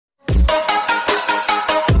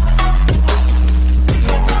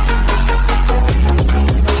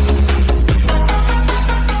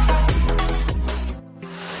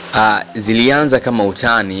Zilianza kama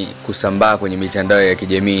utani kusambaa kwenye mitandao ya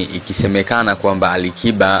kijamii, ikisemekana kwamba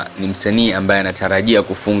Alikiba ni msanii ambaye anatarajia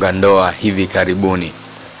kufunga ndoa hivi karibuni.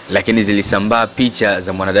 Lakini zilisambaa picha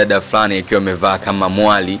za mwanadada fulani akiwa amevaa kama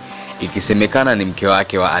mwali, ikisemekana ni mke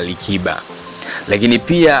wake wa Alikiba. Lakini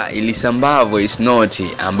pia ilisambaa voice note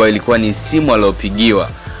ambayo ilikuwa ni simu aliyopigiwa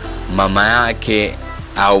mama yake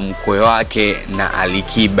au mkwe wake na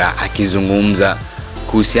Alikiba, akizungumza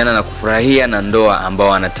kuhusiana na kufurahia na ndoa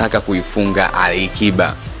ambao anataka kuifunga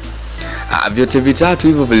Alikiba. Vyote vitatu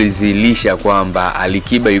hivyo vilizilisha kwamba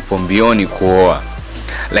Alikiba yupo mbioni kuoa.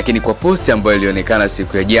 Lakini kwa posti ambayo ilionekana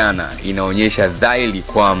siku ya jana, inaonyesha dhahiri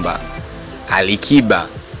kwamba Alikiba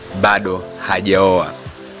bado hajaoa.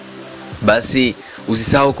 Basi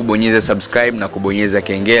usisahau kubonyeza subscribe na kubonyeza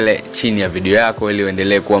kengele chini ya video yako ili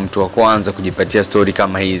uendelee kuwa mtu wa kwanza kujipatia story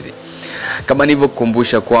kama hizi. Kama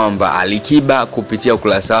nilivyokukumbusha kwamba Alikiba kupitia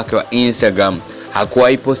ukurasa wake wa Instagram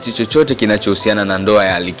hakuwahi posti chochote kinachohusiana na ndoa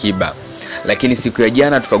ya Alikiba. Lakini siku ya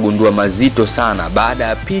jana tukagundua mazito sana baada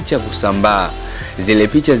ya picha kusambaa. Zile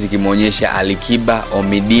picha zikimuonyesha Alikiba,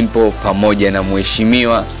 Omidimpo pamoja na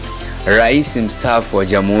mheshimiwa Rais mstaafu wa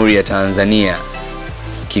Jamhuri ya Tanzania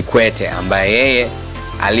Kikwete, ambaye yeye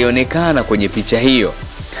alionekana kwenye picha hiyo.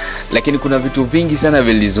 Lakini kuna vitu vingi sana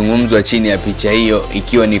vilizungumzwa chini ya picha hiyo,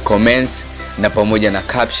 ikiwa ni comments na pamoja na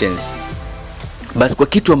captions. Basi kwa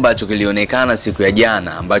kitu ambacho kilionekana siku ya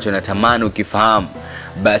jana ambacho natamani ukifahamu,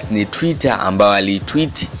 basi ni Twitter ambayo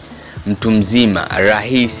alitweet mtu mzima,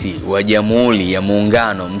 Rais wa Jamhuri ya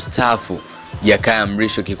Muungano mstaafu Jakaya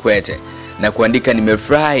Mrisho Kikwete, na kuandika,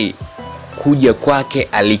 nimefurahi kuja kwake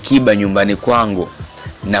Alikiba nyumbani kwangu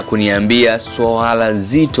na kuniambia swala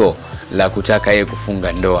zito la kutaka yeye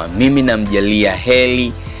kufunga ndoa. Mimi namjalia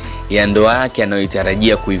heri ya ndoa yake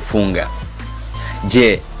anayotarajia kuifunga.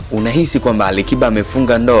 Je, unahisi kwamba Alikiba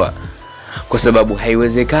amefunga ndoa? Kwa sababu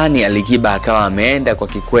haiwezekani Alikiba akawa ameenda kwa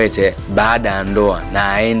Kikwete baada ya ndoa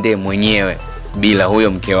na aende mwenyewe bila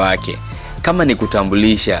huyo mke wake. Kama ni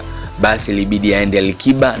kutambulisha, basi ilibidi aende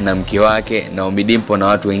Alikiba na mke wake na Omidimpo na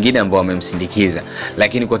watu wengine ambao wamemsindikiza.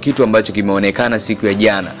 Lakini kwa kitu ambacho kimeonekana siku ya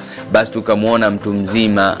jana, basi tukamuona mtu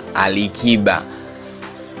mzima Alikiba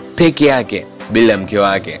peke yake bila mke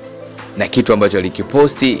wake, na kitu ambacho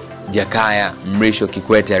alikiposti Jakaya Mrisho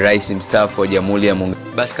Kikwete, rais mstaafu wa Jamhuri ya Muungano.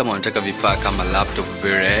 Basi kama unataka vifaa kama laptop,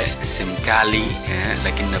 bere, simu kali,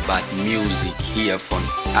 lakini na bath music, earphone,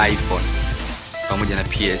 iPhone pamoja na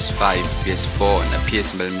PS5, PS4 na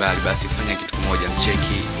PS mbalimbali, basi fanya kitu kimoja,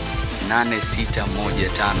 mcheki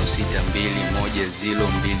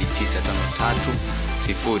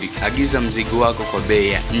 861562102953. Agiza mzigo wako kwa bei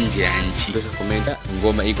ya nje ya nchi. Kisha komenta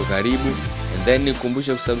ngoma iko karibu, and then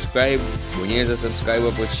nikukumbusha kusubscribe, bonyeza subscribe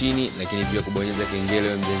hapo chini, lakini pia kubonyeza kengele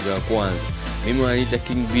wa mjenzi wa kwanza. Mimi wananiita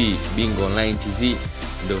King B, Bingo Online TZ,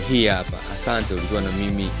 ndo hii hapa. Asante, ulikuwa na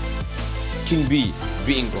mimi King B,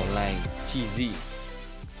 Bingo Online TZ.